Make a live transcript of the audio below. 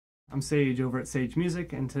I'm Sage over at Sage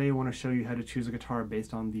Music, and today I want to show you how to choose a guitar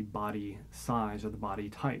based on the body size or the body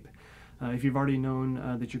type. If you've already known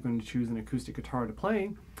that you're going to choose an acoustic guitar to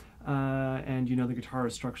play, and you know the guitar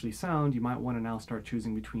is structurally sound, you might want to now start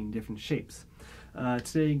choosing between different shapes.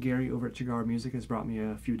 Today, Gary over at Cigar Music has brought me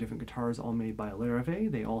a few different guitars, all made by Larrivee.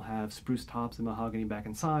 They all have spruce tops and mahogany back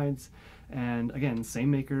and sides, and again, same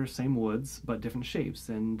maker, same woods, but different shapes,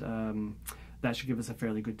 and that should give us a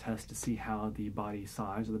fairly good test to see how the body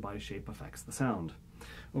size or the body shape affects the sound.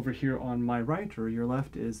 Over here on my right or your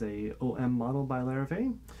left is a OM model by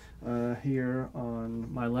Larrivee. Here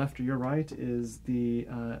on my left or your right is the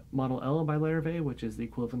Model L by Larrivee, which is the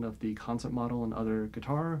equivalent of the concert model and other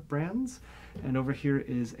guitar brands. And over here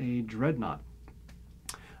is a Dreadnought.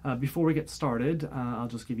 Before we get started, I'll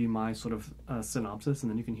just give you my sort of synopsis,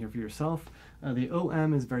 and then you can hear for yourself. The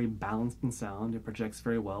OM is very balanced in sound. It projects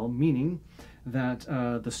very well, meaning that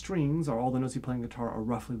the strings, or all the notes you play on guitar, are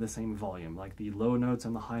roughly the same volume. Like the low notes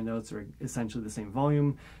and the high notes are essentially the same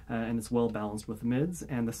volume, and it's well balanced with the mids,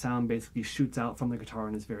 and the sound basically shoots out from the guitar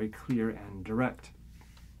and is very clear and direct.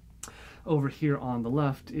 Over here on the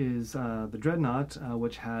left is the Dreadnought,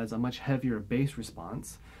 which has a much heavier bass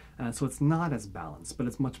response. So it's not as balanced, but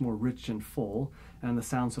it's much more rich and full, and the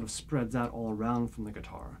sound sort of spreads out all around from the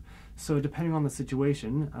guitar. So depending on the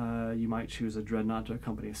situation, you might choose a Dreadnought to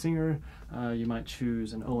accompany a singer, you might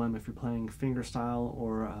choose an OM if you're playing fingerstyle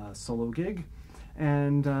or a solo gig,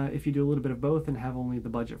 and if you do a little bit of both and have only the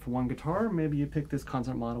budget for one guitar, maybe you pick this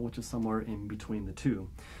concert model, which is somewhere in between the two.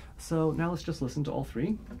 So now let's just listen to all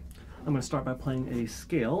three. I'm going to start by playing a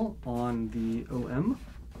scale on the OM.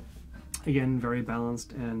 Again, very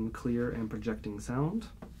balanced and clear and projecting sound.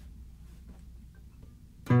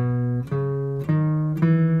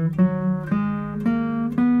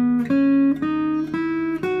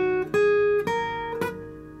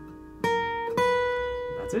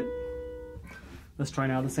 That's it. Let's try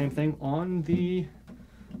now the same thing on the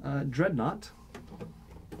Dreadnought.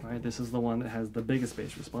 All right, this is the one that has the biggest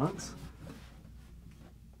bass response.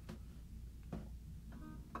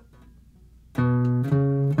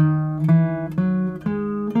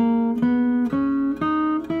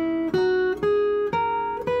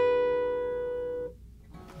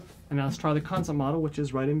 And now let's try the concert model, which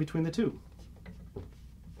is right in between the two.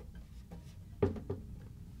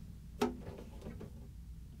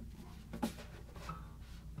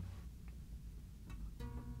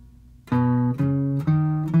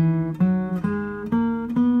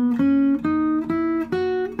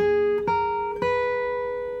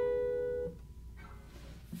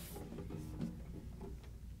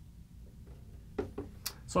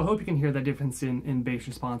 So I hope you can hear the difference in bass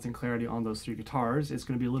response and clarity on those three guitars. It's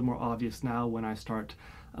going to be a little more obvious now when I start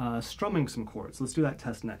strumming some chords. Let's do that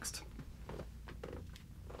test next.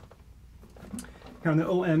 Here on the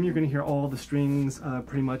OM, you're going to hear all the strings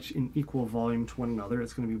pretty much in equal volume to one another.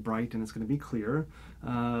 It's going to be bright and it's going to be clear,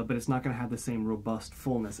 but it's not going to have the same robust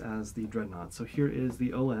fullness as the Dreadnought. So here is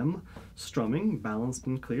the OM strumming, balanced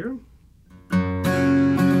and clear.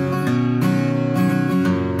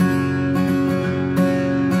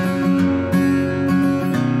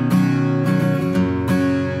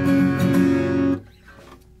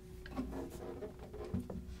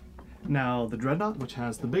 Now the Dreadnought, which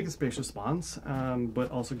has the biggest bass response,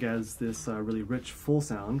 but also gets this really rich full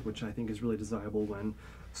sound, which I think is really desirable when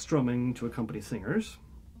strumming to accompany singers,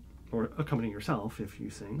 or accompany yourself if you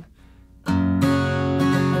sing.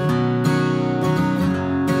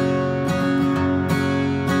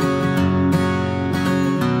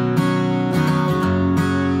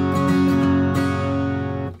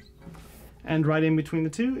 And right in between the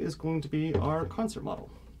two is going to be our concert model.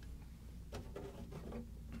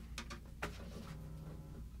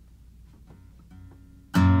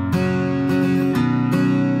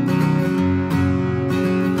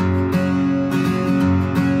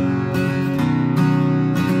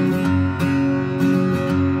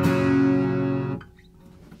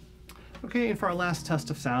 Okay, and for our last test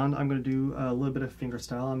of sound, I'm going to do a little bit of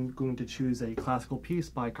fingerstyle. I'm going to choose a classical piece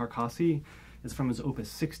by Carcassi. It's from his Opus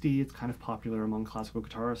 60. It's kind of popular among classical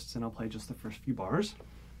guitarists, and I'll play just the first few bars.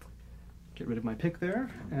 Get rid of my pick there,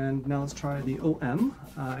 and now let's try the OM.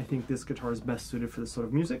 I think this guitar is best suited for this sort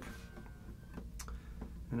of music,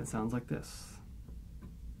 and it sounds like this.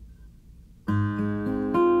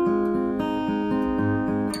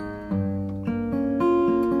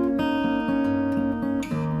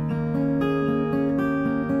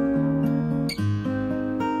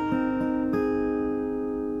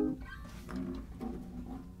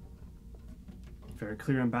 Very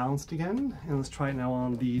clear and balanced again. And let's try it now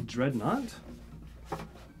on the Dreadnought.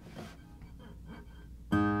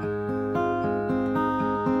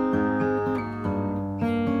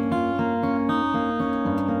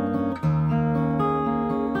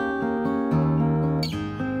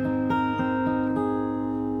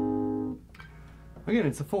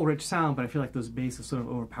 it's a full rich sound, but I feel like those basses sort of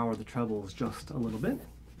overpower the trebles just a little bit.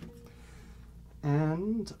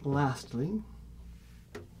 And lastly,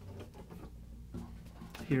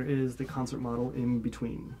 here is the concert model in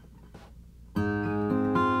between.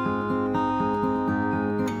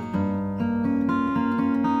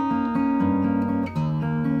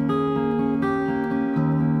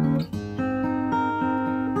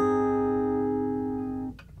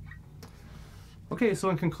 Okay,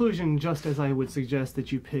 so in conclusion, just as I would suggest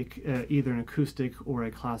that you pick either an acoustic or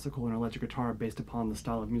a classical and electric guitar based upon the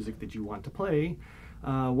style of music that you want to play,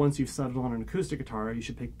 once you've settled on an acoustic guitar, you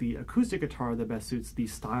should pick the acoustic guitar that best suits the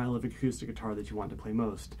style of acoustic guitar that you want to play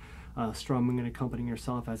most. Strumming and accompanying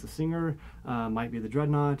yourself as a singer might be the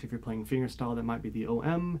dreadnought. If you're playing fingerstyle, that might be the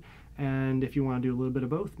OM. And if you want to do a little bit of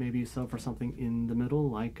both, maybe settle for something in the middle,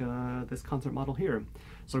 like this concert model here.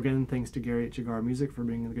 So again, thanks to Gary at Jagar Music for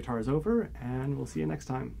bringing the guitars over, and we'll see you next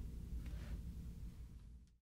time.